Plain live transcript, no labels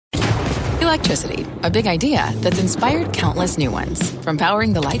Electricity, a big idea that's inspired countless new ones. From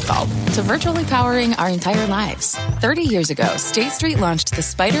powering the light bulb to virtually powering our entire lives. 30 years ago, State Street launched the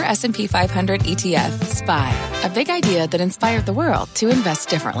SPDR S&P 500 ETF, SPY. A big idea that inspired the world to invest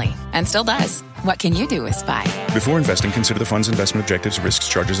differently. And still does. What can you do with SPY? Before investing, consider the fund's investment objectives, risks,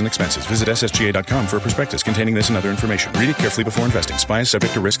 charges, and expenses. Visit ssga.com for a prospectus containing this and other information. Read it carefully before investing. SPY is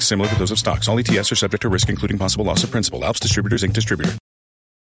subject to risks similar to those of stocks. All ETFs are subject to risk, including possible loss of principal. Alps Distributors, Inc. Distributor.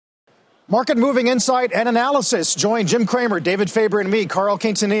 Market moving insight and analysis. Join Jim Cramer, David Faber, and me, Carl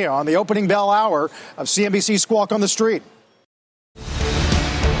Quintanilla, on the opening bell hour of CNBC Squawk on the Street.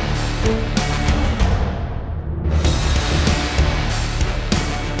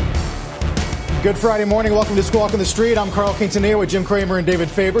 Good Friday morning. Welcome to Squawk on the Street. I'm Carl Quintanilla with Jim Cramer and David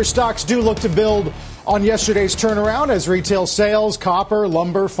Faber. Stocks do look to build on yesterday's turnaround as retail sales, copper,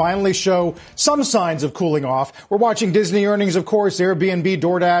 lumber finally show some signs of cooling off. We're watching Disney earnings, of course, Airbnb,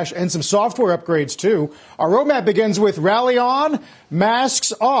 DoorDash, and some software upgrades, too. Our roadmap begins with rally on,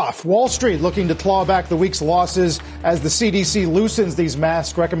 masks off. Wall Street looking to claw back the week's losses as the CDC loosens these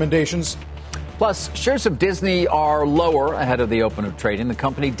mask recommendations. Plus, shares of Disney are lower ahead of the open of trading. The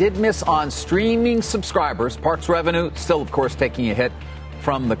company did miss on streaming subscribers. Parks revenue still, of course, taking a hit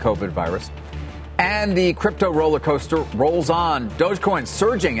from the COVID virus. And the crypto roller coaster rolls on. Dogecoin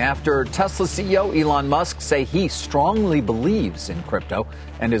surging after Tesla CEO Elon Musk say he strongly believes in crypto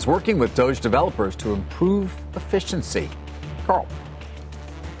and is working with Doge developers to improve efficiency. Carl.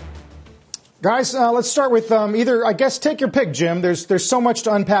 Guys, let's start with either, I guess, take your pick, Jim. There's so much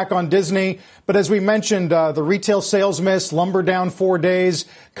to unpack on Disney. But as we mentioned, the retail sales miss, lumber down 4 days,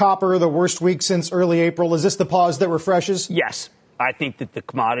 copper, the worst week since early April. Is this the pause that refreshes? Yes. I think that the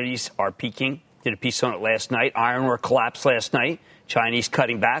commodities are peaking. Did a piece on it last night. Iron ore collapsed last night. Chinese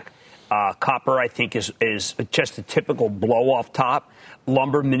cutting back. Copper, I think, is just a typical blow-off top.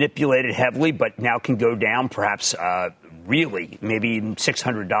 Lumber manipulated heavily, but now can go down perhaps really maybe even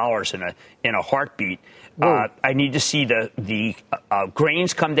 $600 in a heartbeat. I need to see the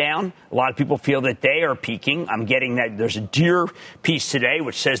grains come down. A lot of people feel that they are peaking. I'm getting that there's a Deere piece today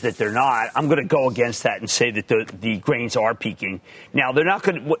which says that they're not. I'm going to go against that and say that the grains are peaking. Now, they're not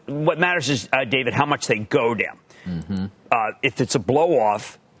going to. What matters is, David, how much they go down. Mm-hmm. If it's a blow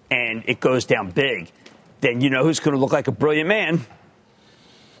off and it goes down big, then you know who's going to look like a brilliant man?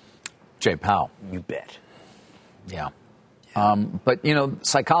 Jay Powell. You bet. Yeah. But, you know,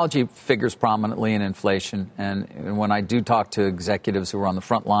 psychology figures prominently in inflation. And when I do talk to executives who are on the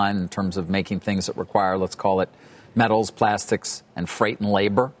front line in terms of making things that require, let's call it, metals, plastics, and freight and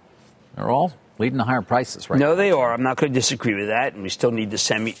labor, they're all leading to higher prices, right? No, they are. I'm not going to disagree with that. And we still need the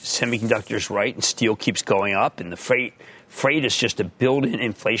semiconductors right. And steel keeps going up. And the freight is just a built-in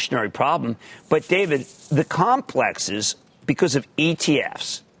inflationary problem. But, David, the complexes, because of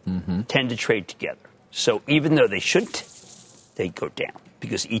ETFs, tend to trade together. So even though they shouldn't, they go down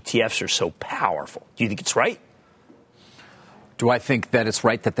because ETFs are so powerful. Do you think it's right? Do I think that it's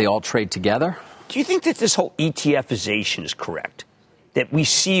right that they all trade together? Do you think that this whole ETFization is correct? That we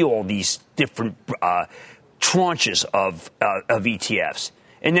see all these different tranches of ETFs.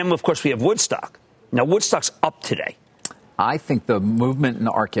 And then, of course, we have Woodstock. Now, Woodstock's up today. I think the movement in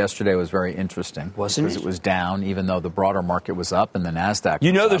ARK yesterday was very interesting. Wasn't it? Because it was down, even though the broader market was up and the NASDAQ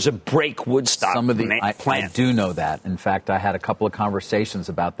You know was there's up. a break Woodstock I do know that. In fact, I had a couple of conversations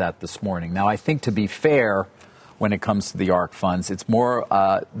about that this morning. Now, I think to be fair, when it comes to the ARK funds, it's more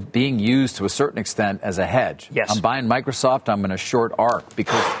being used to a certain extent as a hedge. Yes. I'm buying Microsoft, I'm going to short ARK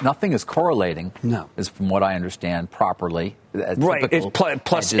because nothing is correlating, is from what I understand, properly. Right.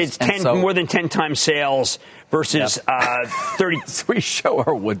 Plus it's more than 10 times sales versus 30. So we show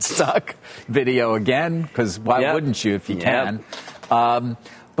our Woodstock video again, because why wouldn't you if you can?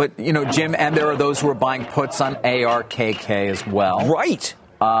 But, you know, Jim, and there are those who are buying puts on ARKK as well. Right.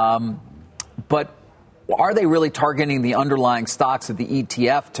 But are they really targeting the underlying stocks of the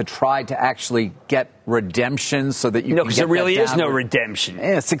ETF to try to actually get redemption so that you can get that down? No, because there really is no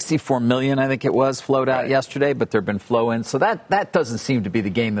redemption. 64 million, I think it was, flowed out yesterday, but there have been flow-ins. So that doesn't seem to be the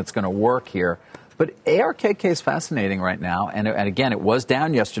game that's going to work here. But ARKK is fascinating right now. And again, it was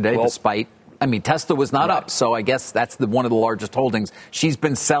down yesterday despite... I mean, Tesla was not up, so I guess that's one of the largest holdings. She's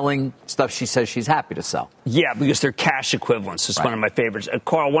been selling stuff she says she's happy to sell. Yeah, because they're cash equivalents. It's one of my favorites.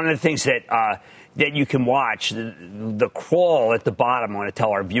 Carl, one of the things that you can watch, the crawl at the bottom, I want to tell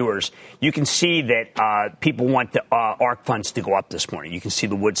our viewers, you can see that people want the ARK funds to go up this morning. You can see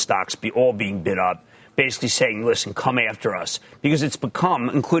the Woodstocks all being bid up, basically saying, listen, come after us. Because it's become,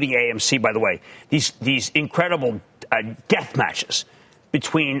 including AMC, by the way, these incredible death matches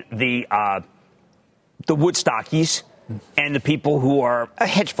between the Woodstockies and the people who are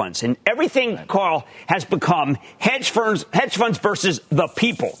hedge funds. And everything, Carl, has become hedge funds versus the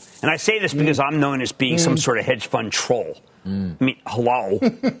people. And I say this because I'm known as being some sort of hedge fund troll. I mean, hello.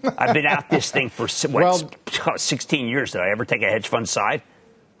 I've been at this thing for 16 years. Did I ever take a hedge fund side?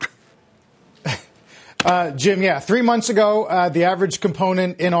 Jim, 3 months ago, the average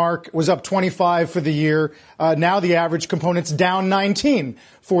component in ARK was up 25 for the year. Now the average component's down 19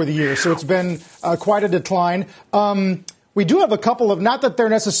 for the year. So it's been quite a decline. We do have a couple of, not that they're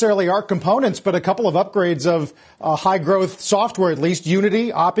necessarily ARK components, but a couple of upgrades of high growth software, at least.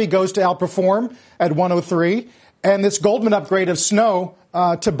 Unity, OPI goes to outperform at 103. And this Goldman upgrade of Snow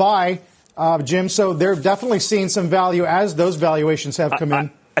to buy, Jim. So they're definitely seeing some value as those valuations have come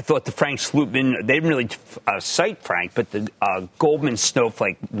in. I thought the Frank Slootman, they didn't really cite Frank, but the Goldman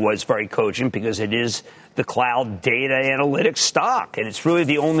Snowflake was very cogent because it is the cloud data analytics stock, and it's really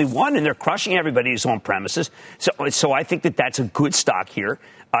the only one, and they're crushing everybody who's on premises. So I think that that's a good stock here.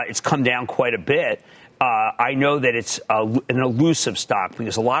 It's come down quite a bit. I know that it's an elusive stock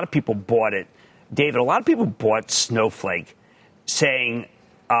because a lot of people bought it. David, a lot of people bought Snowflake saying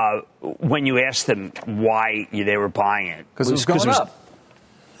when you asked them why they were buying it. Because it was going up.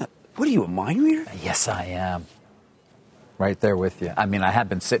 What are you, a mind reader? Yes, I am. Right there with you. I mean, I have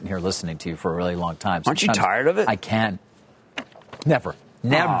been sitting here listening to you for a really long time. Aren't you tired of it? I can. Never.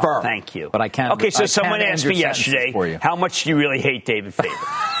 Oh, thank you. But I can. Okay, so someone asked me yesterday, how much do you really hate David Faber?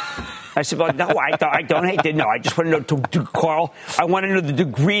 I said, well, no, I don't hate him. No, I just want to know, Carl, I want to know the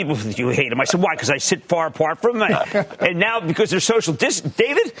degree with you hate him. I said, why? Because I sit far apart from him. And now, because they're social distance.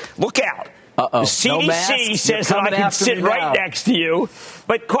 David, look out. Uh-oh. The CDC says that I can sit right next to you.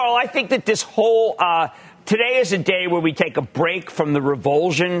 But, Carl, I think that this whole today is a day where we take a break from the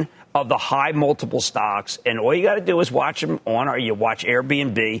revulsion of the high multiple stocks. And all you got to do is watch them you watch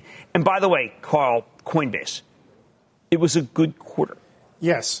Airbnb. And, by the way, Carl, Coinbase, it was a good quarter.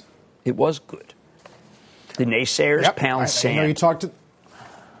 Yes. It was good. The naysayers pound sand. I know you talked to.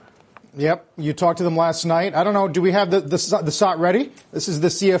 Yep, you talked to them last night. I don't know. Do we have the SOT ready? This is the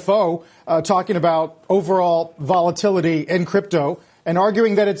CFO talking about overall volatility in crypto and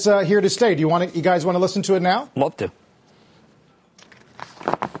arguing that it's here to stay. Do you guys want to listen to it now? Love to.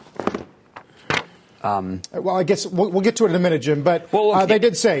 Well, I guess we'll get to it in a minute, Jim. But they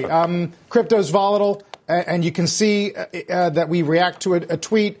did say crypto's volatile, and you can see that we react to a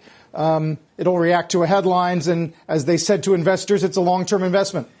tweet. It'll react to headlines, and as they said to investors, it's a long-term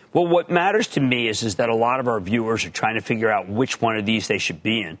investment. Well, what matters to me is that a lot of our viewers are trying to figure out which one of these they should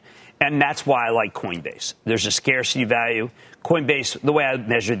be in. And that's why I like Coinbase. There's a scarcity value. Coinbase, the way I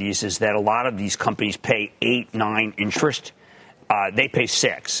measure these is that a lot of these companies pay 8, 9 interest. They pay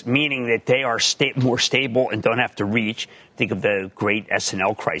 6, meaning that they are more stable and don't have to reach. Think of the great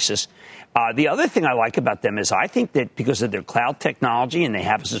SNL crisis. The other thing I like about them is I think that because of their cloud technology and they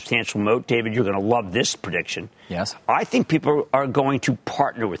have a substantial moat, David, you're going to love this prediction. Yes. I think people are going to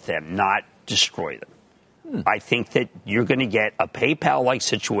partner with them, not destroy them. I think that you're going to get a PayPal-like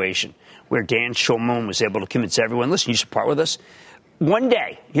situation where Dan Schulman was able to convince everyone, listen, you should part with us. One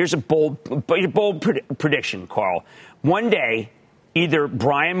day, here's a bold prediction, Carl. One day, either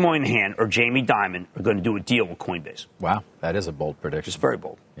Brian Moynihan or Jamie Dimon are going to do a deal with Coinbase. Wow, that is a bold prediction. It's very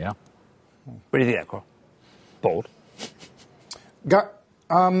bold. Yeah. What do you think of that, Carl? Bold.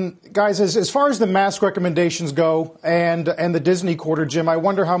 Guys, as far as the mask recommendations go and the Disney quarter, Jim, I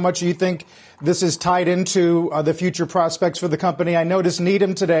wonder how much you think this is tied into the future prospects for the company. I noticed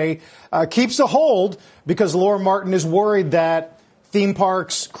Needham today keeps a hold because Laura Martin is worried that theme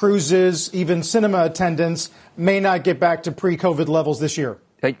parks, cruises, even cinema attendance may not get back to pre-COVID levels this year.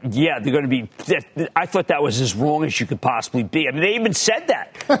 Yeah, they're going to be. I thought that was as wrong as you could possibly be. I mean, they even said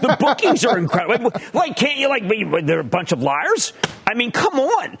that. The bookings are incredible. Like, can't you, they're a bunch of liars? I mean, come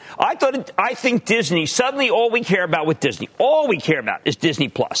on. I think Disney, suddenly all we care about with Disney, all we care about is Disney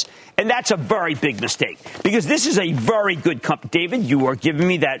Plus. And that's a very big mistake because this is a very good company. David, you are giving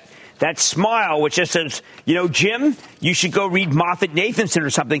me that smile, which just says, Jim, you should go read Moffett-Nathanson or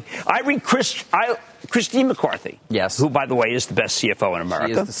something. I read Christine McCarthy. Yes. Who, by the way, is the best CFO in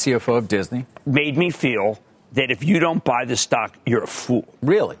America. She is the CFO of Disney. Made me feel that if you don't buy this stock, you're a fool.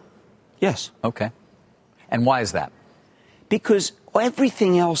 Really? Yes. Okay. And why is that? Because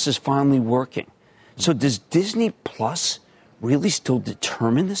everything else is finally working. So does Disney Plus really still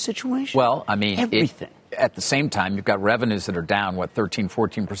determine the situation? Well, I mean, everything. At the same time, you've got revenues that are down, 13,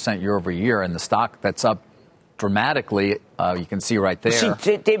 14% year over year, and the stock that's up dramatically You can see right there.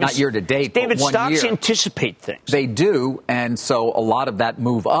 See, David, not year to date, David, but 1 stocks year. anticipate things. They do, and so a lot of that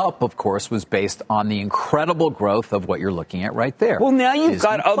move up, of course, was based on the incredible growth of what you're looking at right there. Well, now you've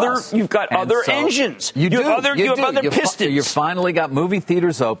got other engines. You have other pistons. You finally got movie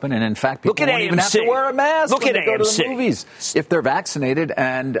theaters open, and in fact, people won't even have to wear a mask when they go to the movies if they're vaccinated,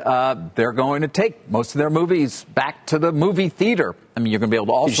 and they're going to take most of their movies back to the movie theater. I mean, you're going to be able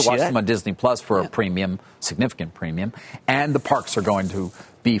to also watch them on Disney Plus for a premium, significant premium. And the parks are going to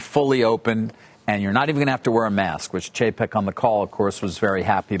be fully open. And you're not even going to have to wear a mask, which Chapek on the call, of course, was very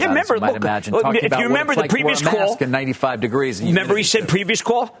happy about. Remember, as you might imagine, talking about you remember what it's the like previous to wear a call, mask at 95 degrees. And remember he said previous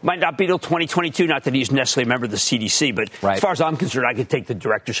call might not be till 2022. Not that he's necessarily a member of the CDC, but as far as I'm concerned, I could take the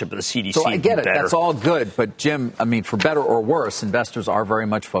directorship of the CDC. So I get it. Better. That's all good. But, Jim, I mean, for better or worse, investors are very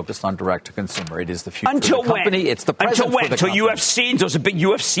much focused on direct-to-consumer. It is the future until of the company. When? It's the present until when? For the until company. UFC? Until it's a big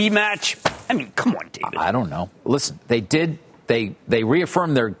UFC match? I mean, come on, David. I don't know. Listen, they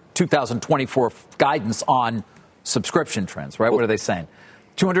reaffirmed their 2024 guidance on subscription trends, right? What are they saying?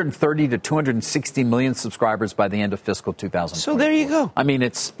 230 to 260 million subscribers by the end of fiscal 2020. So there you go. I mean,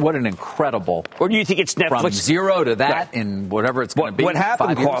 it's what an incredible. Or do you think it's Netflix? From zero to that in whatever it's going to be. What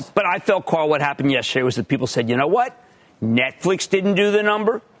happened, Carl? But I felt, Carl, what happened yesterday was that people said, you know what? Netflix didn't do the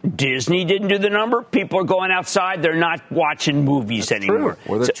number. Disney didn't do the number. People are going outside. They're not watching movies anymore.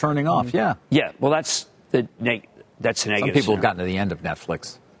 True. Or they're turning off, yeah. Yeah, well, that's the negative. Some people have gotten to the end of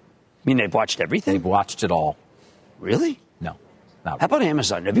Netflix. I mean, they've watched everything? They've watched it all. Really? No. How about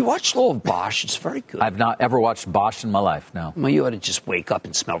Amazon? Have you watched all of Bosch? It's very good. I've not ever watched Bosch in my life, no. Well, you ought to just wake up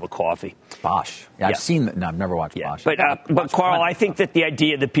and smell the coffee. Bosch. Yeah, I've seen that. No, I've never watched Bosch. But Carl, I think that the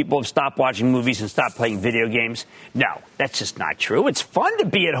idea that people have stopped watching movies and stopped playing video games, no, that's just not true. It's fun to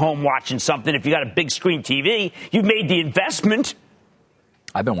be at home watching something if you got a big screen TV. You've made the investment.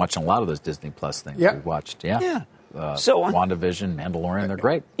 I've been watching a lot of those Disney Plus things we've watched, Yeah. WandaVision, Mandalorian, they're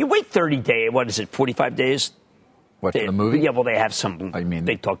great. You wait 30 days, 45 days? What, for the movie? Yeah, well, they have some. I mean,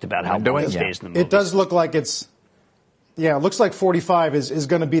 they talked about how long it stays in the movie. It does look like it's. Yeah, it looks like 45 is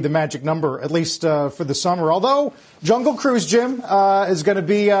going to be the magic number, at least for the summer. Although Jungle Cruise, Jim, is going to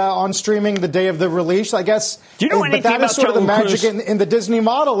be on streaming the day of the release, I guess. Do you know anything about But that is sort of the Jungle magic in the Disney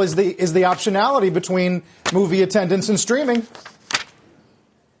model is the optionality between movie attendance and streaming.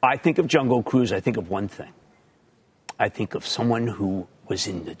 I think of Jungle Cruise. I think of one thing. I think of someone who was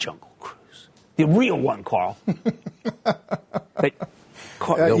in the Jungle Cruise. The real one, Carl. It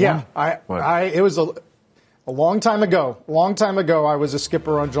was a long time ago. I was a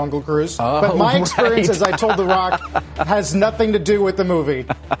skipper on Jungle Cruise. But my experience, as I told The Rock, has nothing to do with the movie.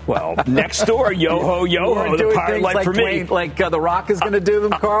 Well, next door, yo-ho, yo-ho, the pirate life for me. Like The Rock is going to do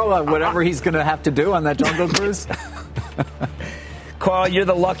them, Carl, whatever he's going to have to do on that Jungle Cruise. Carl, you're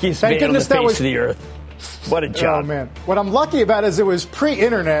the luckiest man on the face of the earth. What a job. Oh, man. What I'm lucky about is it was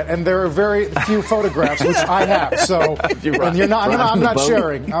pre-internet, and there are very few photographs, which I have. So, and I'm not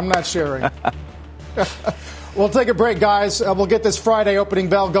sharing. I'm not sharing. We'll take a break, guys. We'll get this Friday opening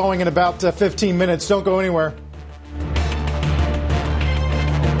bell going in about 15 minutes. Don't go anywhere.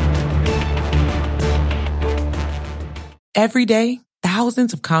 Every day,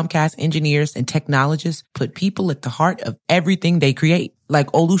 thousands of Comcast engineers and technologists put people at the heart of everything they create. Like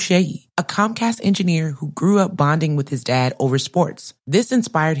Oluseyi, a Comcast engineer who grew up bonding with his dad over sports. This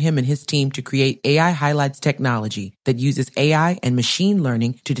inspired him and his team to create AI Highlights technology that uses AI and machine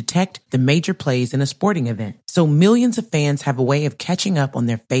learning to detect the major plays in a sporting event. So millions of fans have a way of catching up on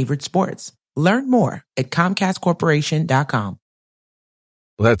their favorite sports. Learn more at ComcastCorporation.com.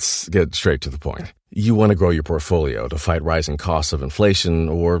 Let's get straight to the point. You want to grow your portfolio to fight rising costs of inflation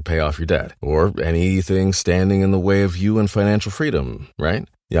or pay off your debt or anything standing in the way of you and financial freedom, right?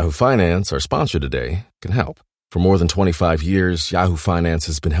 Yahoo Finance, our sponsor today, can help. For more than 25 years, Yahoo Finance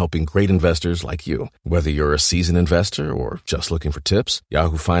has been helping great investors like you. Whether you're a seasoned investor or just looking for tips,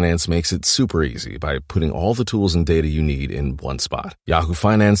 Yahoo Finance makes it super easy by putting all the tools and data you need in one spot. Yahoo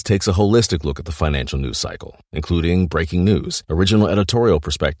Finance takes a holistic look at the financial news cycle, including breaking news, original editorial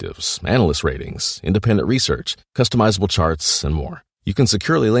perspectives, analyst ratings, independent research, customizable charts, and more. You can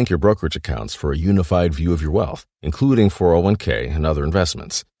securely link your brokerage accounts for a unified view of your wealth, including 401k and other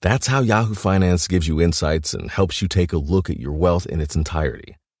investments. That's how Yahoo Finance gives you insights and helps you take a look at your wealth in its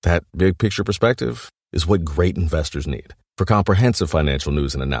entirety. That big picture perspective is what great investors need. For comprehensive financial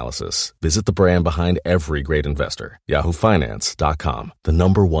news and analysis, visit the brand behind every great investor, yahoofinance.com, the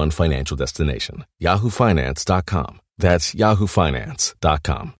 #1 financial destination, yahoofinance.com. That's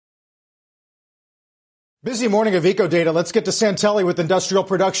yahoofinance.com. Busy morning of EcoData. Let's get to Santelli with industrial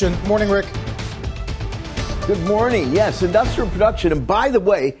production. Morning, Rick. Good morning. Yes, industrial production. And by the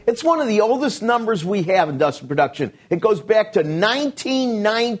way, it's one of the oldest numbers we have, industrial production. It goes back to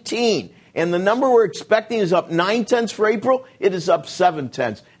 1919. And the number we're expecting is up 0.9 for April. It is up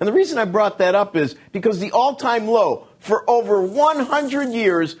 0.7. And the reason I brought that up is because the all-time low for over 100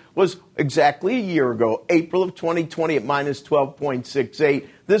 years was exactly a year ago, April of 2020 at minus 12.68.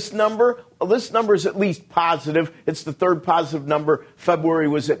 This number is at least positive. It's the third positive number. February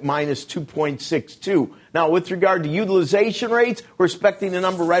was at minus 2.62. Now, with regard to utilization rates, we're expecting a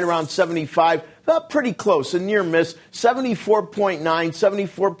number right around 75. Pretty close, a near miss, 74.9,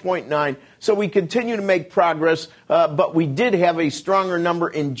 74.9. So we continue to make progress, but we did have a stronger number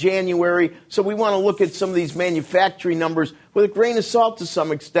in January. So we want to look at some of these manufacturing numbers with a grain of salt to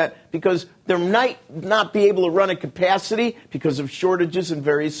some extent, because they might not be able to run at capacity because of shortages and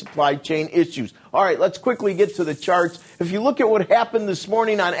various supply chain issues. All right, let's quickly get to the charts. If you look at what happened this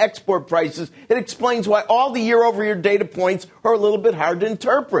morning on export prices, it explains why all the year-over-year data points are a little bit hard to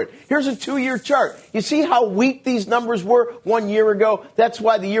interpret. Here's a 2-year chart. You see how weak these numbers were 1 year ago? That's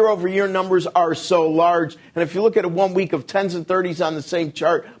why the year-over-year numbers are so large. And if you look at a 1 week of 10s and 30s on the same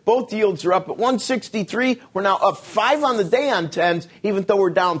chart, both yields are up at 163. We're now up 5 on the day on 10s, even though we're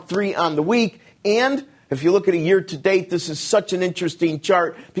down 3 on the week. And if you look at a year to date, this is such an interesting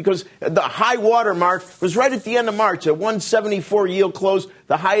chart because the high water mark was right at the end of March at 174 yield close,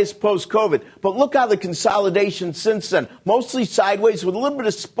 the highest post-COVID. But look how the consolidation since then, mostly sideways with a little bit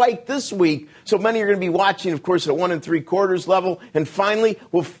of spike this week. So many are going to be watching, of course, at 1 3/4 level. And finally,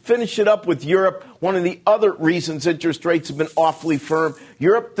 we'll finish it up with Europe. One of the other reasons interest rates have been awfully firm.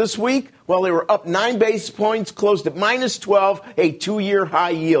 Europe this week, well, they were up 9 basis points, closed at minus 12, a 2-year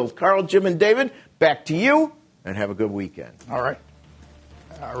high yield. Carl, Jim, and David, back to you, and have a good weekend. All right.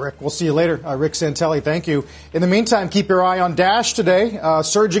 Rick, we'll see you later. Rick Santelli, thank you. In the meantime, keep your eye on Dash today.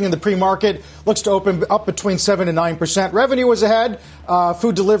 Surging in the pre-market, looks to open up between 7 and 9%. Revenue is ahead.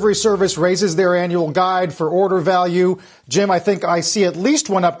 Food delivery service raises their annual guide for order value. Jim, I think I see at least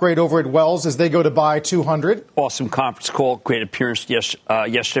one upgrade over at Wells as they go to buy 200. Awesome conference call. Great appearance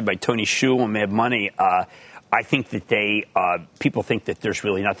yesterday by Tony Hsu on Mad Money. I think that people think that there's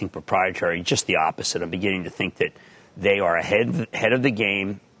really nothing proprietary. Just the opposite. I'm beginning to think that they are ahead of the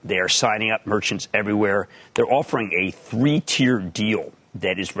game. They are signing up merchants everywhere. They're offering a 3-tier deal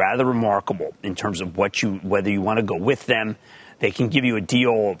that is rather remarkable in terms of whether you want to go with them. They can give you a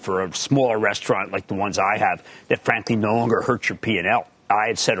deal for a smaller restaurant like the ones I have that frankly no longer hurts your P&L. I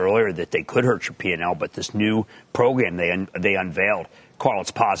had said earlier that they could hurt your P&L, but this new program they unveiled, Carl,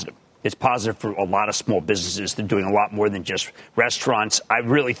 it's positive. It's positive for a lot of small businesses. They're doing a lot more than just restaurants. I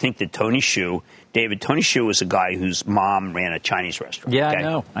really think that Tony Hsu is a guy whose mom ran a Chinese restaurant. Yeah,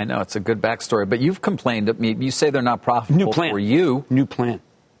 okay? I know. It's a good backstory. But you've complained. You say they're not profitable for you. New plan.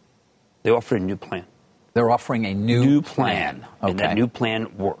 They offer a new plan. They're offering a new plan. Okay. And that new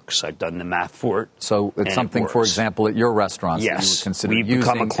plan works. I've done the math for it. So it's something, for example, at your restaurants that you would consider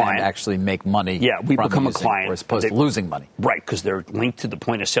using and actually make money. Yeah, we become a client. As opposed to losing money. Right, because they're linked to the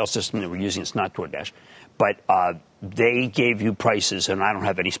point of sale system that we're using. It's not DoorDash. But they gave you prices, and I don't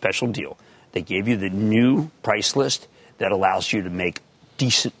have any special deal. They gave you the new price list that allows you to make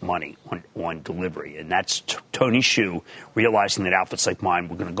decent money on delivery. And that's Tony Hsu realizing that outfits like mine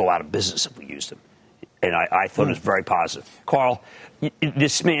were going to go out of business if we used them. And I thought it was very positive. Carl,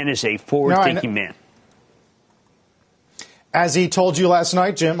 this man is a forward-thinking man. As he told you last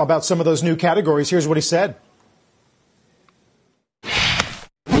night, Jim, about some of those new categories, here's what he said.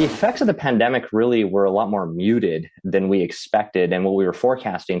 The effects of the pandemic really were a lot more muted than we expected and what we were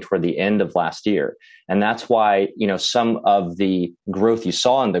forecasting toward the end of last year. And that's why, some of the growth you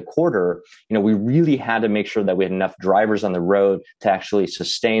saw in the quarter, we really had to make sure that we had enough drivers on the road to actually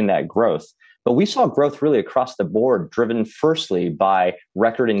sustain that growth. But we saw growth really across the board, driven firstly by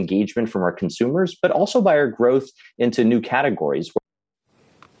record engagement from our consumers, but also by our growth into new categories.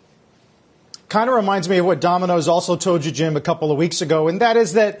 Kind of reminds me of what Domino's also told you, Jim, a couple of weeks ago, and that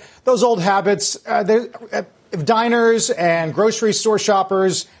is that those old habits, diners and grocery store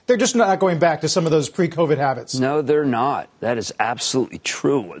shoppers, they're just not going back to some of those pre-COVID habits. No, they're not. That is absolutely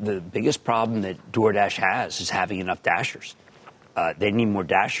true. The biggest problem that DoorDash has is having enough Dashers. They need more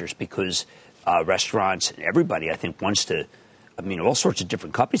Dashers because restaurants and everybody, I think, wants to, all sorts of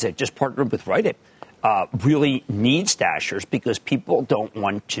different companies that just partnered with Rite Aid, really needs Dashers because people don't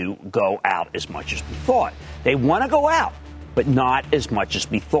want to go out as much as we thought. They want to go out, but not as much as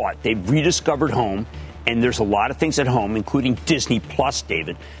we thought. They've rediscovered home, and there's a lot of things at home, including Disney Plus,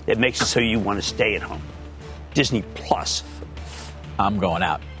 David, that makes it so you want to stay at home. Disney Plus. I'm going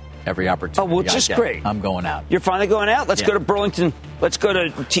out. every opportunity. Oh, well, just great. I'm going out. You're finally going out? Let's go to Burlington. Let's go to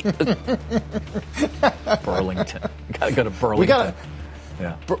Burlington. Gotta go to Burlington. We got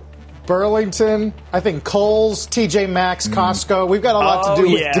Burlington, I think Kohl's, TJ Maxx, Costco. We've got a lot to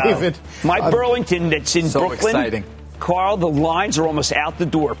do with David. My Burlington that's in so Brooklyn. Exciting. Carl, the lines are almost out the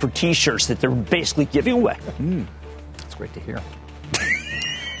door for T-shirts that they're basically giving away. That's great to hear.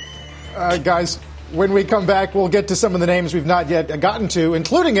 Guys, when we come back, we'll get to some of the names we've not yet gotten to,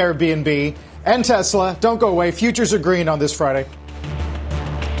 including Airbnb and Tesla. Don't go away. Futures are green on this Friday.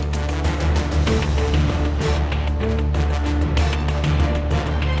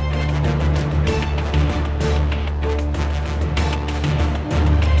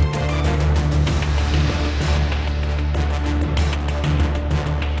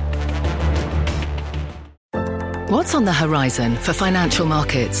 What's on the horizon for financial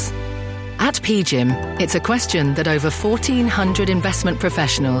markets? At PGIM, it's a question that over 1,400 investment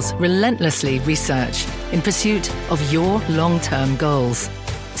professionals relentlessly research in pursuit of your long-term goals.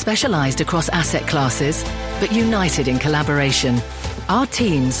 Specialized across asset classes, but united in collaboration, our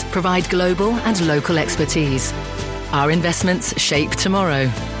teams provide global and local expertise. Our investments shape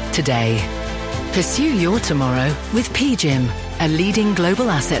tomorrow, today. Pursue your tomorrow with PGIM, a leading global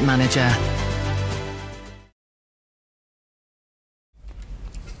asset manager.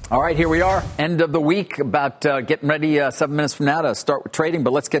 All right, here we are, end of the week, about getting ready 7 minutes from now to start with trading,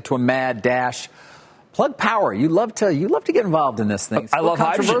 but let's get to a mad dash. Plug Power, you love to get involved in this thing. I love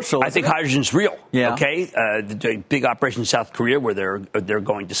hydrogen. I think hydrogen's real. Yeah. Okay, the big operation in South Korea where they're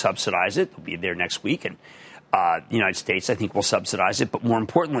going to subsidize it. They'll be there next week, and the United States, I think, will subsidize it. But more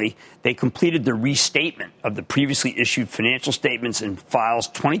importantly, they completed the restatement of the previously issued financial statements and files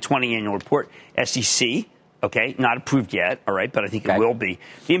 2020 annual report, SEC. Okay, not approved yet, all right, but I think it will be.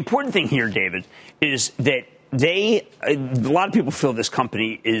 The important thing here, David, is that a lot of people feel this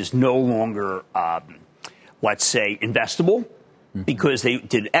company is no longer, let's say, investable because they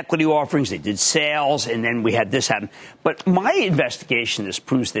did equity offerings, they did sales, and then we had this happen. But my investigation, this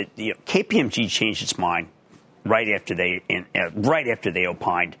proves that KPMG changed its mind right after they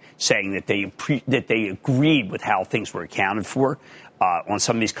opined, saying that they agreed with how things were accounted for on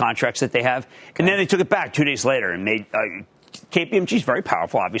some of these contracts that they have. And then they took it back 2 days later and made KPMG is very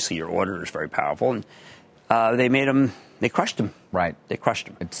powerful. Obviously, your auditor is very powerful. And they crushed him. Right. They crushed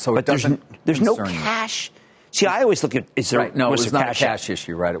him. So but there's no cash. See, I always look at, no, it was not a cash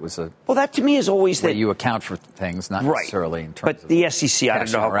issue, right? It was well, that to me is always that you account for things, not necessarily in terms but of the SEC, I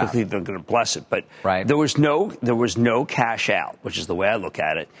don't know how quickly they're going to bless it, but there was no cash out, which is the way I look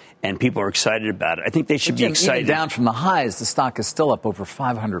at it, and people are excited about it. I think they should be excited. Even down from the highs, the stock is still up over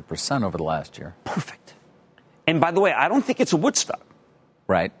 500% over the last year. Perfect. And by the way, I don't think it's a Woodstock.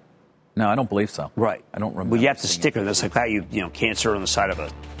 Right. No, I don't believe so. Right. I don't remember. Well, you have to sticker. That's like how you cancer on the side of a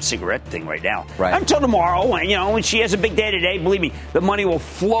cigarette thing right now. Right. Until tomorrow, when she has a big day today, believe me, the money will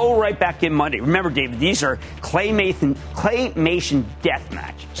flow right back in Monday. Remember, David, these are claymation death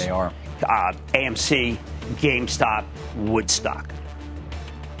matches. They are. AMC, GameStop, Woodstock.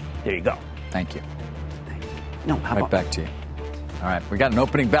 There you go. Thank you. No, how about back to you. All right. We got an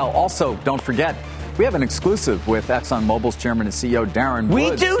opening bell. Also, don't forget, we have an exclusive with ExxonMobil's chairman and CEO, Darren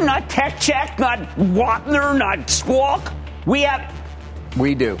Woods. We do, not Tech Check, not Wapner, not Squawk. We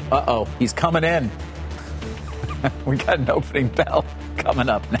do. Uh-oh, he's coming in. We got an opening bell coming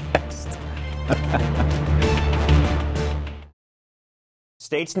up next.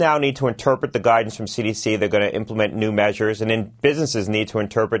 States now need to interpret the guidance from CDC. They're going to implement new measures, and then businesses need to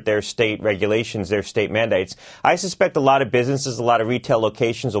interpret their state regulations, their state mandates. I suspect a lot of businesses, a lot of retail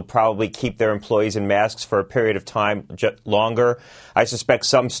locations will probably keep their employees in masks for a period of time longer. I suspect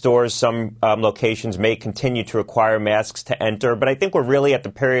some stores, some locations may continue to require masks to enter, but I think we're really at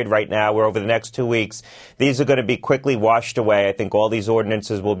the period right now where over the next 2 weeks, these are going to be quickly washed away. I think all these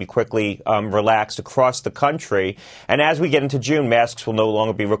ordinances will be quickly relaxed across the country. And as we get into June, masks will no longer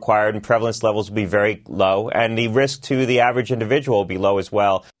be required and prevalence levels will be very low, and the risk to the average individual will be low as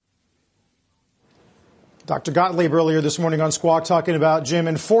well. Dr. Gottlieb earlier this morning on Squawk talking about, Jim,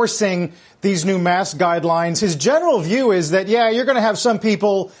 enforcing these new mask guidelines. His general view is that, you're going to have some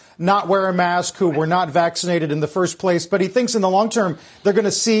people not wear a mask who were not vaccinated in the first place, but he thinks in the long term they're going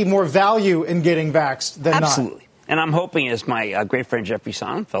to see more value in getting vaxxed than not. Absolutely. And I'm hoping, as my great friend Jeffrey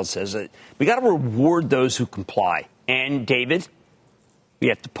Sonnenfeld says, that we got to reward those who comply. And, David, we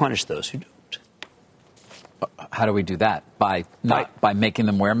have to punish those who don't. How do we do that? By making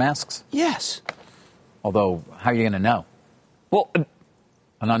them wear masks? Yes. Although, how are you going to know? Well, an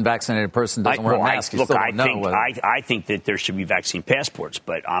unvaccinated person doesn't wear a mask. I think that there should be vaccine passports,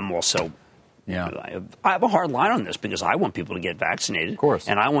 but I'm also Yeah. I have a hard line on this because I want people to get vaccinated. Of course.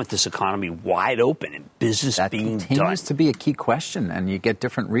 And I want this economy wide open and business being done. That continues to be a key question, and you get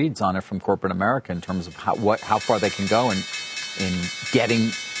different reads on it from corporate America in terms of how far they can go in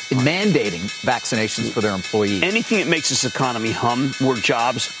mandating vaccinations for their employees. Anything that makes this economy hum, more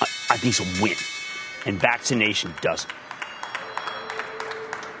jobs, I think is a win. And vaccination doesn't.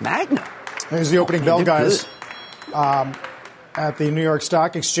 Magna. There's the opening bell, guys, at the New York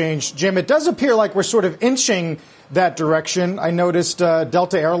Stock Exchange. Jim, it does appear like we're sort of inching that direction. I noticed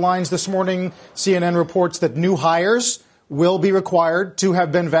Delta Airlines this morning, CNN reports that new hires will be required to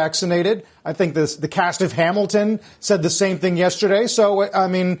have been vaccinated. I think the cast of Hamilton said the same thing yesterday. So, I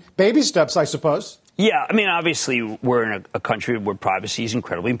mean, baby steps, I suppose. Yeah, I mean, obviously, we're in a country where privacy is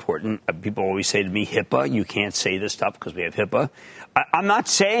incredibly important. People always say to me, HIPAA, you can't say this stuff because we have HIPAA. I'm not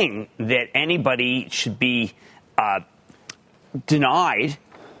saying that anybody should be denied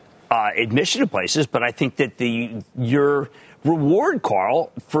admission to places, but I think that your reward,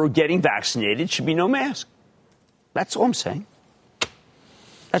 Carl, for getting vaccinated should be no mask. That's all I'm saying.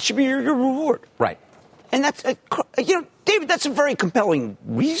 That should be your reward. Right. And that's, David, that's a very compelling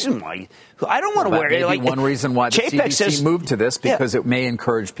reason why. I don't want to wear it. Like one reason why the CDC moved to this, because it may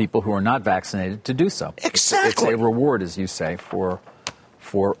encourage people who are not vaccinated to do so. Exactly. It's a reward, as you say, for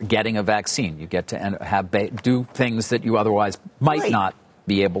getting a vaccine. You get to do things that you otherwise might not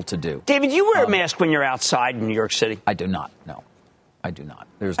be able to do. David, you wear a mask when you're outside in New York City? I do not, no. I do not.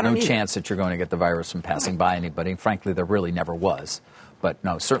 There's no chance that you're going to get the virus from passing by anybody. Frankly, there really never was. But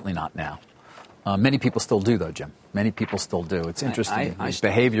no, certainly not now. Many people still do, though, Jim. Many people still do. It's interesting. These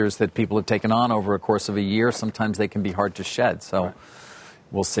behaviors that people have taken on over a course of a year, sometimes they can be hard to shed. So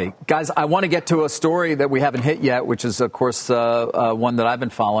we'll see. Guys, I want to get to a story that we haven't hit yet, which is, of course, one that I've been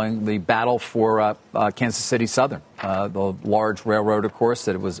following, the battle for Kansas City Southern, the large railroad, of course,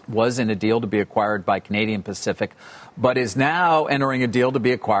 that was in a deal to be acquired by Canadian Pacific, but is now entering a deal to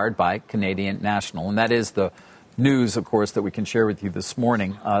be acquired by Canadian National. And that is the news, of course, that we can share with you this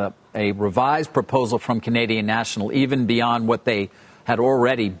morning. A revised proposal from Canadian National, even beyond what they had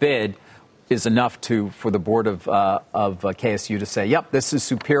already bid, is enough for the board of KSU to say, yep, this is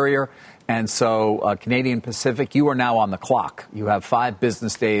superior. And so Canadian Pacific, you are now on the clock. You have 5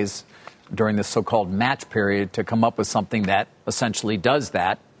 business days during this so-called match period to come up with something that essentially does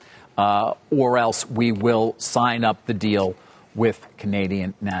that, or else we will sign up the deal with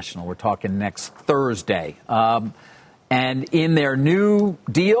Canadian National. We're talking next Thursday. And in their new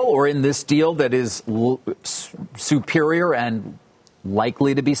deal, or in this deal that is superior and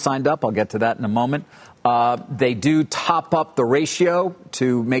likely to be signed up, I'll get to that in a moment, they do top up the ratio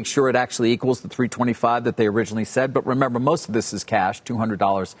to make sure it actually equals the $325 that they originally said. But remember, most of this is cash,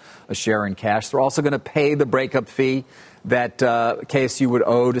 $200 a share in cash. They're also going to pay the breakup fee that KSU would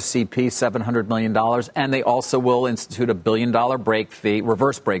owe to CP, $700 million. And they also will institute a $1 billion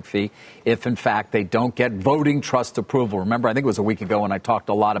reverse break fee, if, in fact, they don't get voting trust approval. Remember, I think it was a week ago when I talked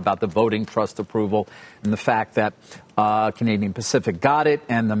a lot about the voting trust approval and the fact that Canadian Pacific got it,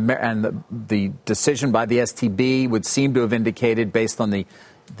 and the decision by the STB would seem to have indicated, based on the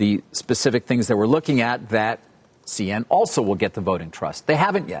specific things that we're looking at, that CN also will get the voting trust. They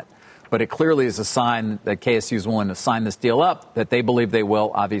haven't yet. But it clearly is a sign that KSU is willing to sign this deal up, that they believe they will.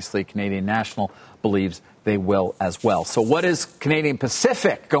 Obviously, Canadian National believes they will as well. So what is Canadian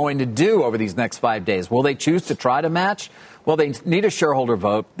Pacific going to do over these next 5 days? Will they choose to try to match? Well, they need a shareholder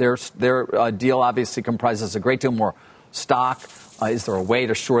vote. Their deal obviously comprises a great deal more stock. Is there a way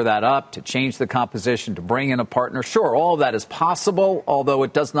to shore that up, to change the composition, to bring in a partner? Sure, all of that is possible, although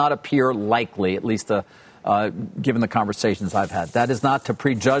it does not appear likely, at least given the conversations I've had. That is not to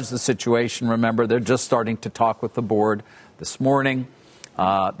prejudge the situation. Remember, they're just starting to talk with the board this morning.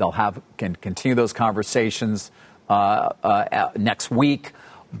 They'll can continue those conversations next week.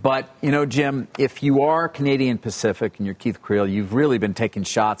 But, Jim, if you are Canadian Pacific and you're Keith Creel, you've really been taking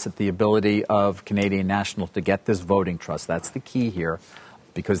shots at the ability of Canadian National to get this voting trust. That's the key here,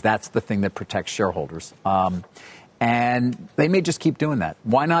 because that's the thing that protects shareholders. And they may just keep doing that.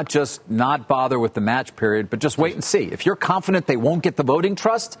 Why not just not bother with the match period, but just wait and see? If you're confident they won't get the voting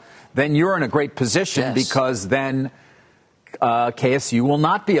trust, then you're in a great position, because then KSU will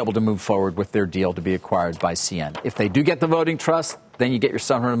not be able to move forward with their deal to be acquired by CN. If they do get the voting trust, then you get your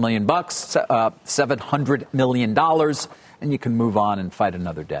 $700 million, and you can move on and fight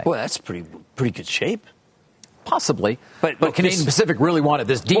another day. Well, that's pretty good shape. Possibly. But Canadian Pacific really wanted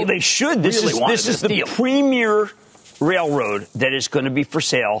this deal. Well, they should. This is the premier railroad that is going to be for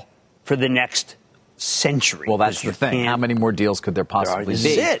sale for the next century. Well, that's the thing. How many more deals could there possibly be? This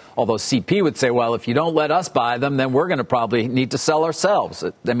is it. Although CP would say, well, if you don't let us buy them, then we're going to probably need to sell ourselves.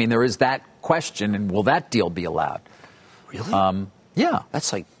 I mean, there is that question, and will that deal be allowed? Really? Yeah.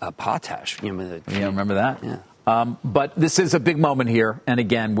 That's like potash. Remember that? Yeah. But this is a big moment here. And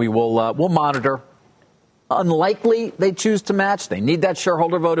again, we'll monitor. Unlikely they choose to match. They need that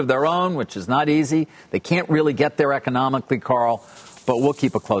shareholder vote of their own, which is not easy. They can't really get there economically, Carl. But we'll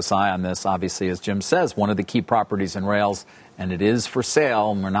keep a close eye on this. Obviously, as Jim says, one of the key properties in rails, and it is for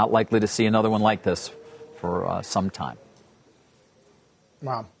sale. And we're not likely to see another one like this for some time.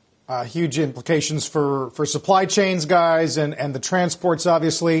 Wow. Huge implications for supply chains, guys, and the transports,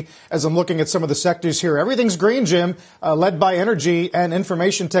 obviously, as I'm looking at some of the sectors here. Everything's green, Jim, led by energy and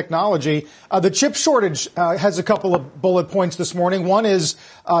information technology. The chip shortage has a couple of bullet points this morning. One is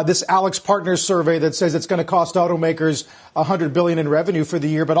this Alex Partners survey that says it's going to cost automakers $100 billion in revenue for the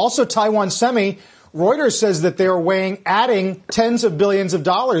year, but also Taiwan Semi. Reuters says that they're weighing adding tens of billions of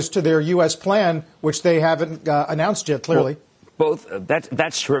dollars to their U.S. plan, which they haven't announced yet, clearly. Well,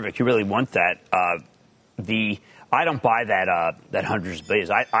 that's terrific. You really want that. I don't buy that hundreds of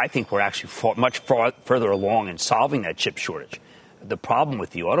billions. I think we're actually much further along in solving that chip shortage. The problem with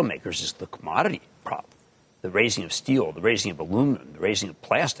the automakers is the commodity problem, the raising of steel, the raising of aluminum, the raising of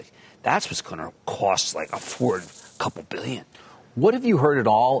plastic. That's what's going to cost like a couple billion. What have you heard at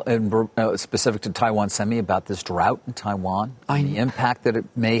all, specific to Taiwan Semi, about this drought in Taiwan and the impact that it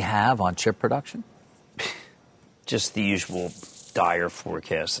may have on chip production? Just the usual dire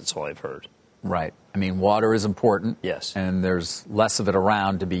forecast. That's all I've heard. Right. I mean, water is important. Yes. And there's less of it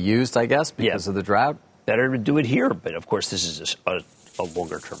around to be used, I guess, because of the drought. Better to do it here. But, of course, this is a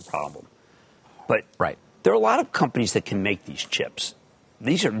longer-term problem. But there are a lot of companies that can make these chips.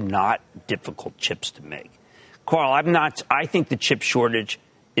 These are not difficult chips to make. Carl, I think the chip shortage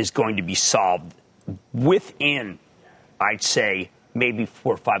is going to be solved within, I'd say, maybe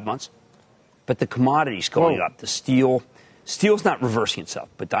 4 or 5 months. But the commodity's going up. The steel's not reversing itself.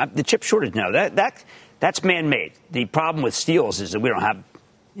 But the chip shortage, no, that's man-made. The problem with steels is that we don't have,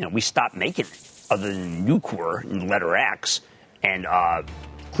 we stopped making it other than Nucor and Letter X and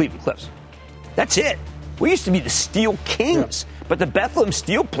Cleveland Cliffs. That's it. We used to be the steel kings. Yeah. But the Bethlehem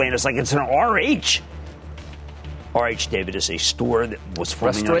Steel plant is like it's an RH. RH, David, is a store that was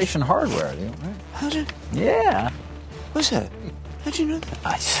forming Restoration Hardware. Right? How's it? Yeah. What's that? How'd you know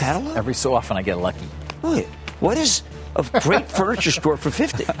that? Every so often I get lucky. Wait, what is a great furniture store for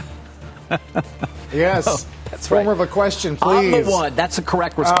 50? Yes. Oh, that's Form right. of a question, please. I'm the one. That's a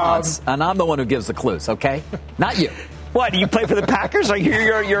correct response. And I'm the one who gives the clues, okay? Not you. What, do you play for the Packers? I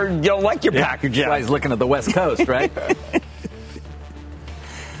hear you don't like your Packer job. That's why he's looking at the West Coast, right?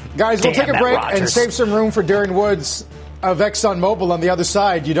 Guys, we'll take a break and save some room for Darren Woods of ExxonMobil on the other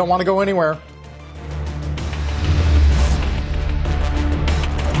side. You don't want to go anywhere.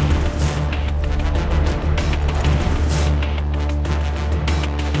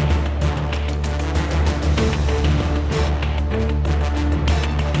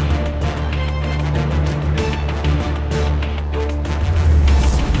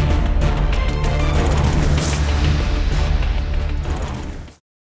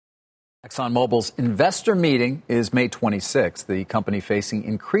 ExxonMobil's investor meeting is May 26th. The company facing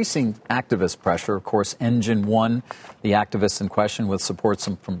increasing activist pressure. Of course, Engine One, the activists in question, with support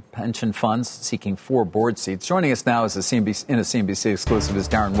from pension funds seeking 4 board seats. Joining us now is in a CNBC exclusive is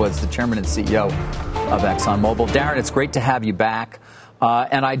Darren Woods, the chairman and CEO of ExxonMobil. Darren, it's great to have you back.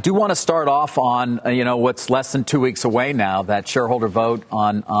 And I do want to start off on, what's less than 2 weeks away now, that shareholder vote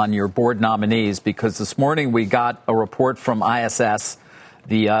on your board nominees, because this morning we got a report from ISS,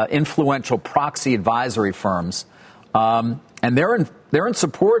 the influential proxy advisory firms, and they're in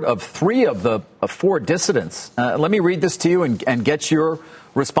support of 3 of the 4 dissidents. Let me read this to you and get your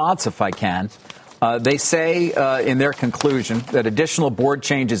response if I can. They say in their conclusion that additional board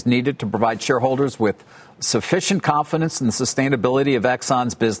change is needed to provide shareholders with sufficient confidence in the sustainability of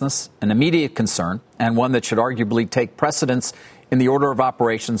Exxon's business, an immediate concern, and one that should arguably take precedence in the order of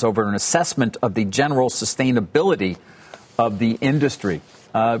operations over an assessment of the general sustainability of the industry.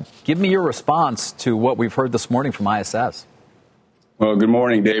 Give me your response to what we've heard this morning from ISS. Well, good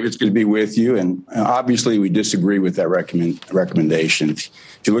morning, Dave. It's good to be with you. And obviously, we disagree with that recommendation. If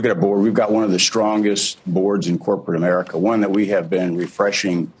you look at our board, we've got one of the strongest boards in corporate America, one that we have been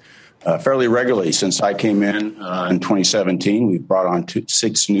refreshing fairly regularly since I came in 2017. We've brought on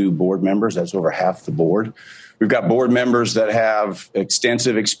 6 new board members. That's over half the board. We've got board members that have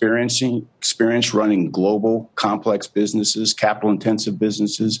extensive experience running global complex businesses, capital-intensive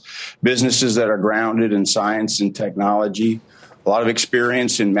businesses that are grounded in science and technology, a lot of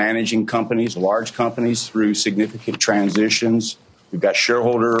experience in managing companies, large companies, through significant transitions. We've got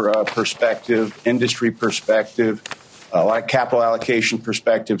shareholder perspective, industry perspective, a lot of capital allocation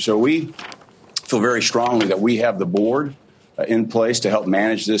perspective. So we feel very strongly that we have the board in place to help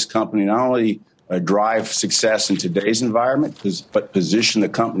manage this company, not only drive success in today's environment, but position the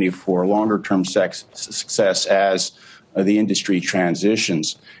company for longer-term success as the industry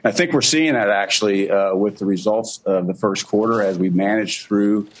transitions. And I think we're seeing that actually with the results of the first quarter as we managed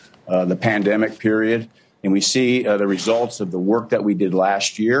through the pandemic period. And we see the results of the work that we did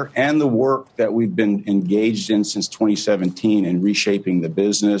last year and the work that we've been engaged in since 2017 in reshaping the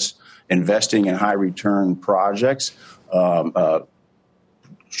business, investing in high return projects,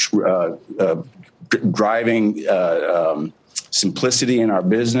 driving simplicity in our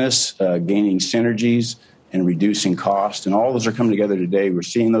business, gaining synergies, and reducing costs. And all those are coming together today. We're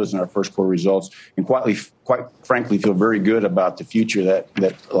seeing those in our first quarter results and quite frankly feel very good about the future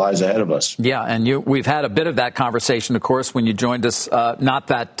that lies ahead of us. Yeah, and we've had a bit of that conversation, of course, when you joined us not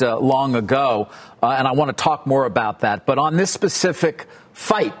that long ago. And I want to talk more about that. But on this specific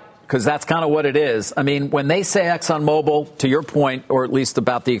fight, because that's kind of what it is. I mean, when they say ExxonMobil, to your point, or at least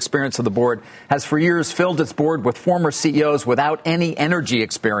about the experience of the board, has for years filled its board with former CEOs without any energy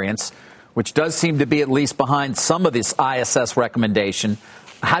experience, which does seem to be at least behind some of this ISS recommendation.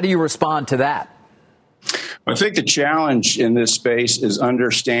 How do you respond to that? I think the challenge in this space is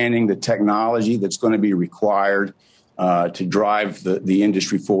understanding the technology that's going to be required to drive the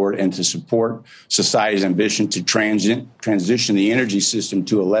industry forward and to support society's ambition to transition the energy system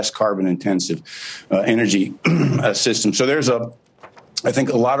to a less carbon-intensive energy system. So there's I think,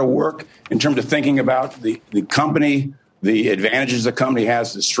 a lot of work in terms of thinking about the company, the advantages the company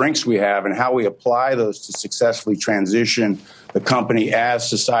has, the strengths we have, and how we apply those to successfully transition the company as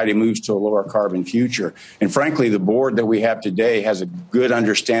society moves to a lower carbon future. And frankly, the board that we have today has a good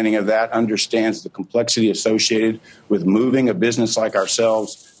understanding of that, understands the complexity associated with moving a business like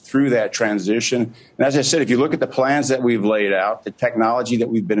ourselves through that transition. And as I said, if you look at the plans that we've laid out, the technology that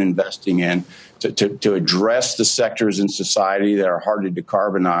we've been investing in to address the sectors in society that are hard to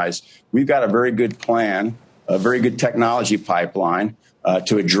decarbonize, we've got a very good plan, a very good technology pipeline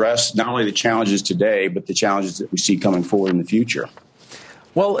to address not only the challenges today, but the challenges that we see coming forward in the future.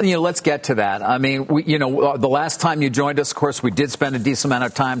 Well, let's get to that. I mean, the last time you joined us, of course, we did spend a decent amount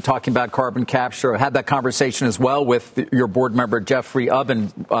of time talking about carbon capture. I had that conversation as well with your board member, Jeffrey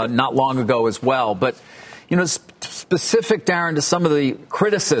Ubben, not long ago as well. But, specific, Darren, to some of the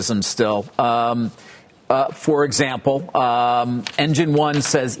criticisms still. For example, Engine One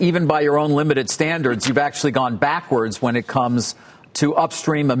says even by your own limited standards, you've actually gone backwards when it comes to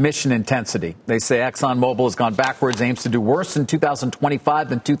upstream emission intensity. They say ExxonMobil has gone backwards, aims to do worse in 2025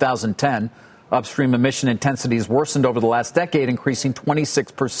 than 2010. Upstream emission intensity has worsened over the last decade, increasing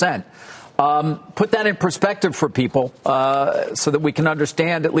 26%. Put that in perspective for people so that we can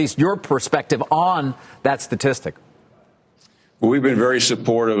understand at least your perspective on that statistic. Well, we've been very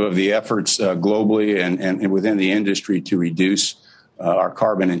supportive of the efforts globally and within the industry to reduce our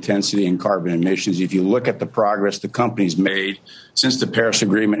carbon intensity and carbon emissions. If you look at the progress the company's made since the Paris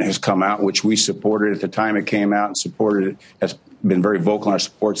Agreement has come out, which we supported at the time it came out and supported it, has been very vocal in our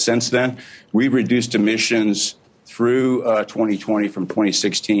support since then. We've reduced emissions through 2020 from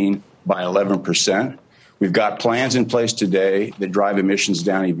 2016 by 11%. We've got plans in place today that drive emissions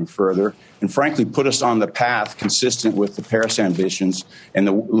down even further and, frankly, put us on the path consistent with the Paris ambitions and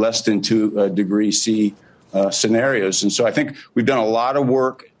the less than 2 degrees C scenarios. And so I think we've done a lot of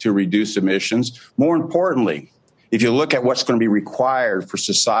work to reduce emissions. More importantly, if you look at what's going to be required for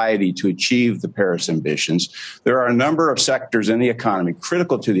society to achieve the Paris ambitions, there are a number of sectors in the economy,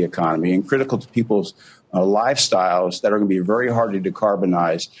 critical to the economy and critical to people's lifestyles, that are going to be very hard to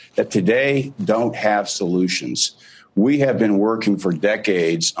decarbonize, that today don't have solutions. We have been working for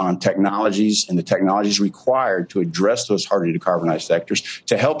decades on technologies and the technologies required to address those hard to decarbonize sectors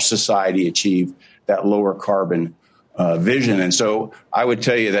to help society achieve that lower carbon vision. And so I would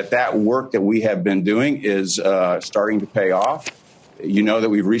tell you that work that we have been doing is starting to pay off. You know that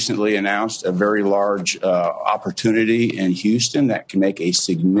we've recently announced a very large opportunity in Houston that can make a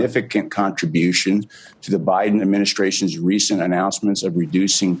significant contribution to the Biden administration's recent announcements of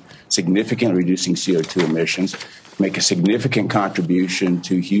significantly reducing CO2 emissions, make a significant contribution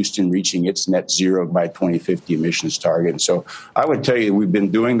to Houston reaching its net zero by 2050 emissions target. And so I would tell you we've been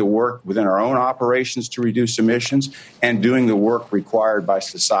doing the work within our own operations to reduce emissions and doing the work required by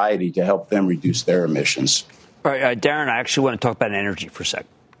society to help them reduce their emisms. All right, Darren, I actually want to talk about energy for a second.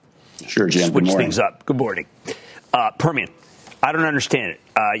 Sure, Jim. Switch things up. Good morning. Permian. I don't understand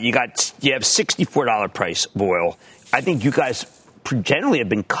it. You have $64 price of oil. I think you guys generally have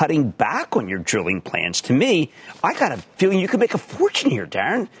been cutting back on your drilling plans. To me, I got a feeling you could make a fortune here,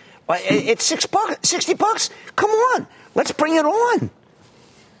 Darren. It's $6, $60. Come on. Let's bring it on.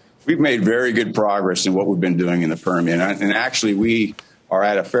 We've made very good progress in what we've been doing in the Permian. And actually, we are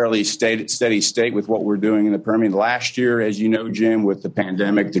at a fairly steady state with what we're doing in the Permian. Last year, as you know, Jim, with the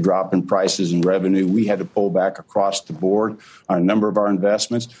pandemic, the drop in prices and revenue, we had to pull back across the board on a number of our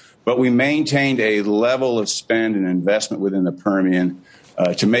investments. But we maintained a level of spend and investment within the Permian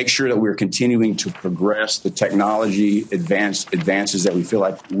to make sure that we're continuing to progress the technology advances that we feel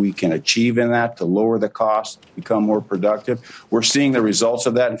like we can achieve in that to lower the cost, become more productive. We're seeing the results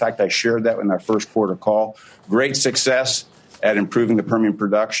of that. In fact, I shared that in our first quarter call. Great success at improving the Permian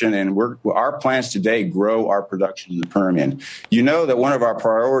production, and our plans today grow our production in the Permian. You know that one of our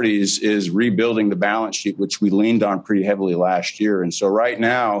priorities is rebuilding the balance sheet, which we leaned on pretty heavily last year. And so right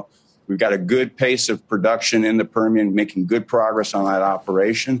now, we've got a good pace of production in the Permian, making good progress on that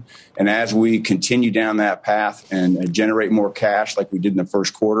operation. And as we continue down that path and generate more cash like we did in the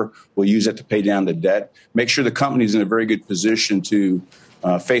first quarter, we'll use it to pay down the debt, make sure the company's in a very good position to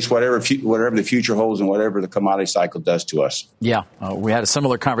face whatever the future holds and whatever the commodity cycle does to us. Yeah, we had a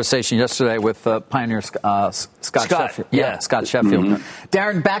similar conversation yesterday with Pioneer Scott Sheffield. Yeah, Scott Sheffield. Mm-hmm.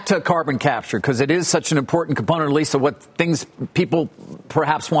 Darren, back to carbon capture, because it is such an important component, at least of what things people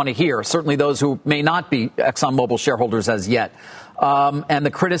perhaps want to hear, certainly those who may not be ExxonMobil shareholders as yet, and the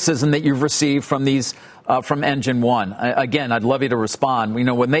criticism that you've received from these from Engine One. Again, I'd love you to respond. You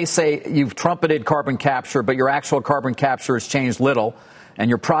know, when they say you've trumpeted carbon capture, but your actual carbon capture has changed little, and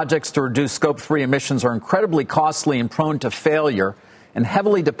your projects to reduce Scope 3 emissions are incredibly costly and prone to failure and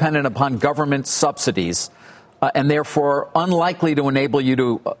heavily dependent upon government subsidies, and therefore unlikely to enable you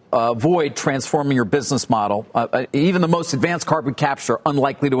to avoid transforming your business model. Even the most advanced carbon capture,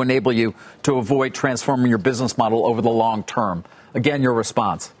 unlikely to enable you to avoid transforming your business model over the long term. Again, your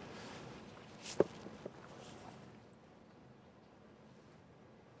response.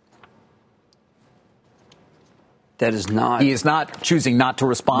 That is not. He is not choosing not to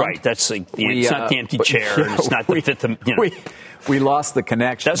respond. Right. That's like it's not the empty chair. And it's not the fifth. We lost the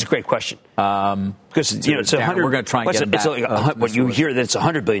connection. That's a great question. Because it's Darren, we're going to try and get it back. But you hear that it's a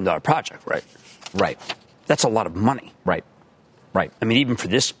 $100 billion project, right? Right. That's a lot of money. Right. Right. I mean, even for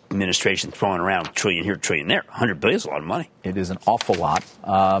this administration throwing around $1 trillion here, $1 trillion there, $100 billion is a lot of money. It is an awful lot.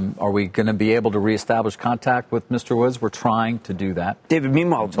 Are we going to be able to reestablish contact with Mr. Woods? We're trying to do that. David,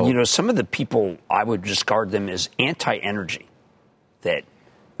 meanwhile, some of the people, I would discard them as anti-energy. That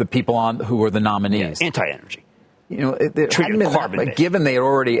the people who are the nominees. Yeah, anti-energy. Given they had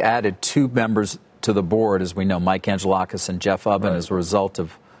already added 2 members to the board, as we know, Mike Angelakis and Jeff Ubben, as a result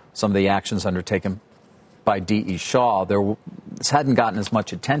of some of the actions undertaken by D.E. Shaw, this hadn't gotten as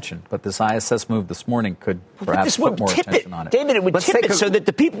much attention, but this ISS move this morning could perhaps put more attention on it. David, it would tip it so that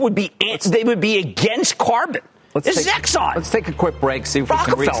the people would be against carbon. This is Exxon. Let's take a quick break, see if we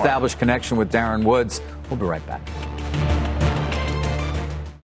can reestablish connection with Darren Woods. We'll be right back.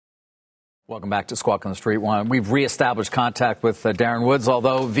 Welcome back to Squawk on the Street. We've reestablished contact with Darren Woods,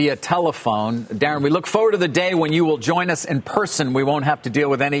 although via telephone. Darren, we look forward to the day when you will join us in person. We won't have to deal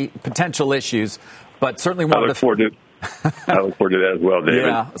with any potential issues, but certainly I look forward to that as well, David.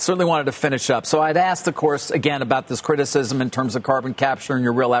 Yeah, certainly wanted to finish up. So I'd asked, of course, again, about this criticism in terms of carbon capture and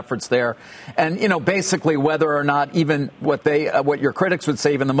your real efforts there. And, basically whether or not even what your critics would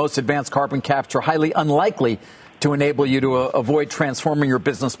say, even the most advanced carbon capture, highly unlikely to enable you to avoid transforming your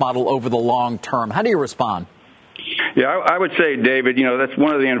business model over the long term. How do you respond? Yeah, I would say, David, that's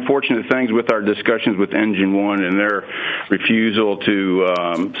one of the unfortunate things with our discussions with Engine One and their refusal to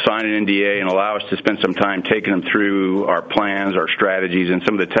sign an NDA and allow us to spend some time taking them through our plans, our strategies, and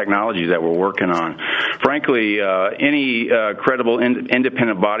some of the technologies that we're working on. Frankly, any credible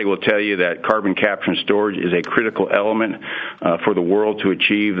independent body will tell you that carbon capture and storage is a critical element for the world to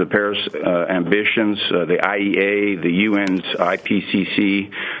achieve the Paris ambitions. The IEA, the UN's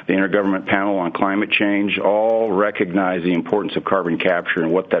IPCC, the Intergovernmental Panel on Climate Change, all recognize the importance of carbon capture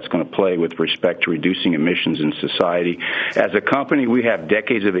and what that's going to play with respect to reducing emissions in society. As a company, we have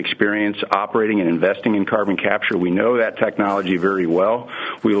decades of experience operating and investing in carbon capture. We know that technology very well.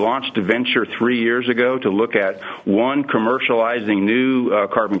 We launched a venture 3 years ago to look at, one, commercializing new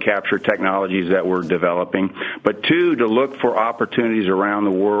carbon capture technologies that we're developing, but 2, to look for opportunities around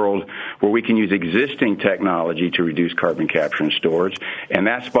the world where we can use existing technology to reduce carbon capture and storage. And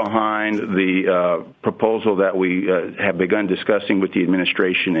that's behind the proposal that we have begun discussing with the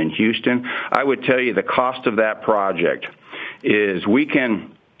administration in Houston. I would tell you the cost of that project is we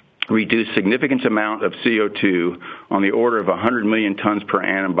can reduce significant amount of CO2 on the order of 100 million tons per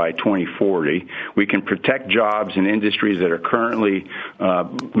annum by 2040. We can protect jobs in industries that are currently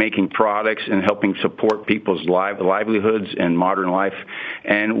making products and helping support people's livelihoods and modern life.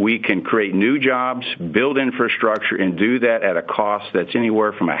 And we can create new jobs, build infrastructure, and do that at a cost that's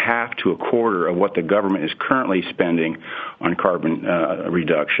anywhere from a half to a quarter of what the government is currently spending on carbon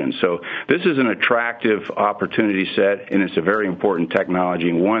reduction. So this is an attractive opportunity set, and it's a very important technology,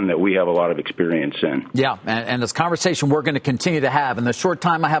 and one that we have a lot of experience in. Yeah, and this conversation we're going to continue to have in the short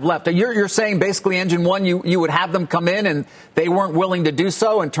time I have left. You're saying basically Engine One, you would have them come in and they weren't willing to do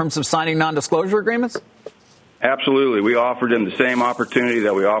so in terms of signing non-disclosure agreements? Absolutely. We offered them the same opportunity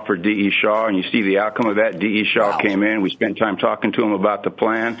that we offered D.E. Shaw, and you see the outcome of that. D.E. Shaw came in. We spent time talking to them about the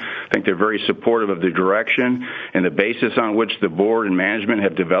plan. I think they're very supportive of the direction and the basis on which the board and management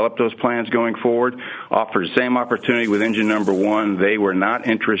have developed those plans going forward. Offered the same opportunity with Engine Number One. They were not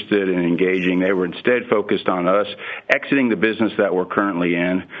interested in engaging. They were instead focused on us exiting the business that we're currently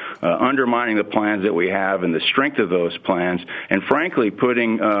in, undermining the plans that we have and the strength of those plans, and frankly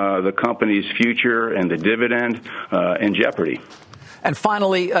putting the company's future and the dividend in jeopardy. And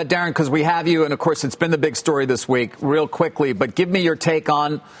finally, Darren, because we have you, and of course it's been the big story this week, real quickly, but give me your take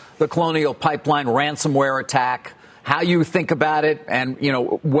on the Colonial Pipeline ransomware attack, how you think about it, and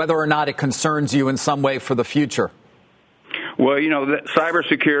whether or not it concerns you in some way for the future. Well,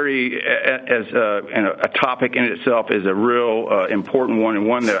 cybersecurity as a topic in itself is a real important one, and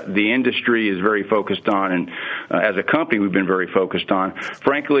one that the industry is very focused on, and as a company we've been very focused on.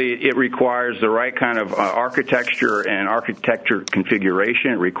 Frankly, it requires the right kind of architecture and architecture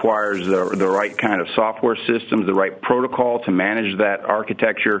configuration. It requires the right kind of software systems, the right protocol to manage that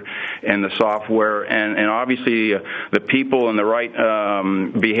architecture and the software, and obviously the people and the right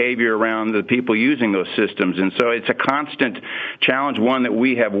behavior around the people using those systems. And so it's a constant challenge, one that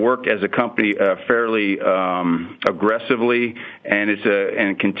we have worked as a company fairly aggressively,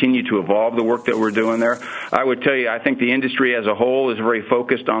 and continue to evolve the work that we're doing there. I would tell you, I think the industry as a whole is very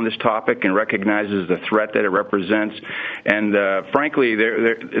focused on this topic and recognizes the threat that it represents. And frankly,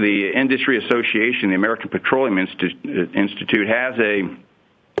 the industry association, the American Petroleum Institute, has a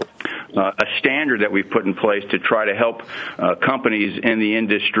standard that we've put in place to try to help companies in the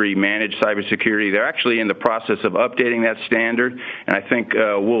industry manage cybersecurity. They're actually in the process of updating that standard, and I think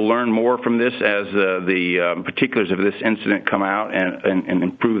we'll learn more from this as the particulars of this incident come out and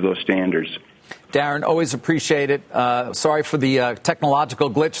improve those standards. Darren, always appreciate it. Sorry for the technological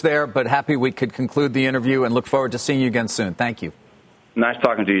glitch there, but happy we could conclude the interview and look forward to seeing you again soon. Thank you. Nice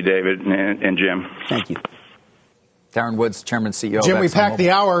talking to you, David and Jim. Thank you. Darren Woods, Chairman, CEO. Jim, we packed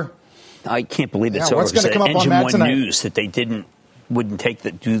the hour. I can't believe it's over. What's going to come up Engine on Matt One tonight? News that they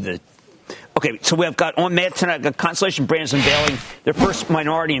wouldn't do the. Okay, so we've got on Matt tonight, got Constellation Brands unveiling their first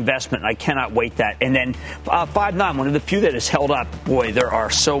minority investment. I cannot wait that. And then Five9, one of the few that has held up. Boy, there are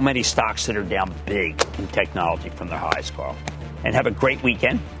so many stocks that are down big in technology from their highs, Carl. And have a great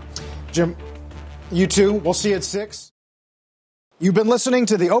weekend. Jim, you too. We'll see you at 6. You've been listening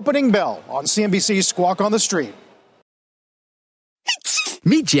to The Opening Bell on CNBC's Squawk on the Street.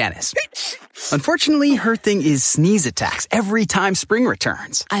 Meet Janice. Unfortunately, her thing is sneeze attacks every time spring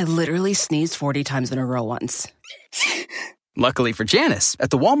returns. I literally sneezed 40 times in a row once. Luckily for Janice, at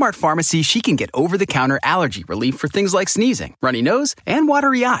the Walmart pharmacy, she can get over-the-counter allergy relief for things like sneezing, runny nose, and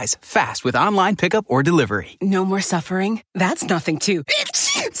watery eyes fast with online pickup or delivery. No more suffering? That's nothing to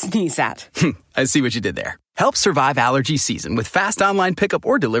sneeze at. I see what you did there. Help survive allergy season with fast online pickup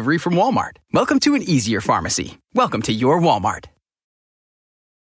or delivery from Walmart. Welcome to an easier pharmacy. Welcome to your Walmart.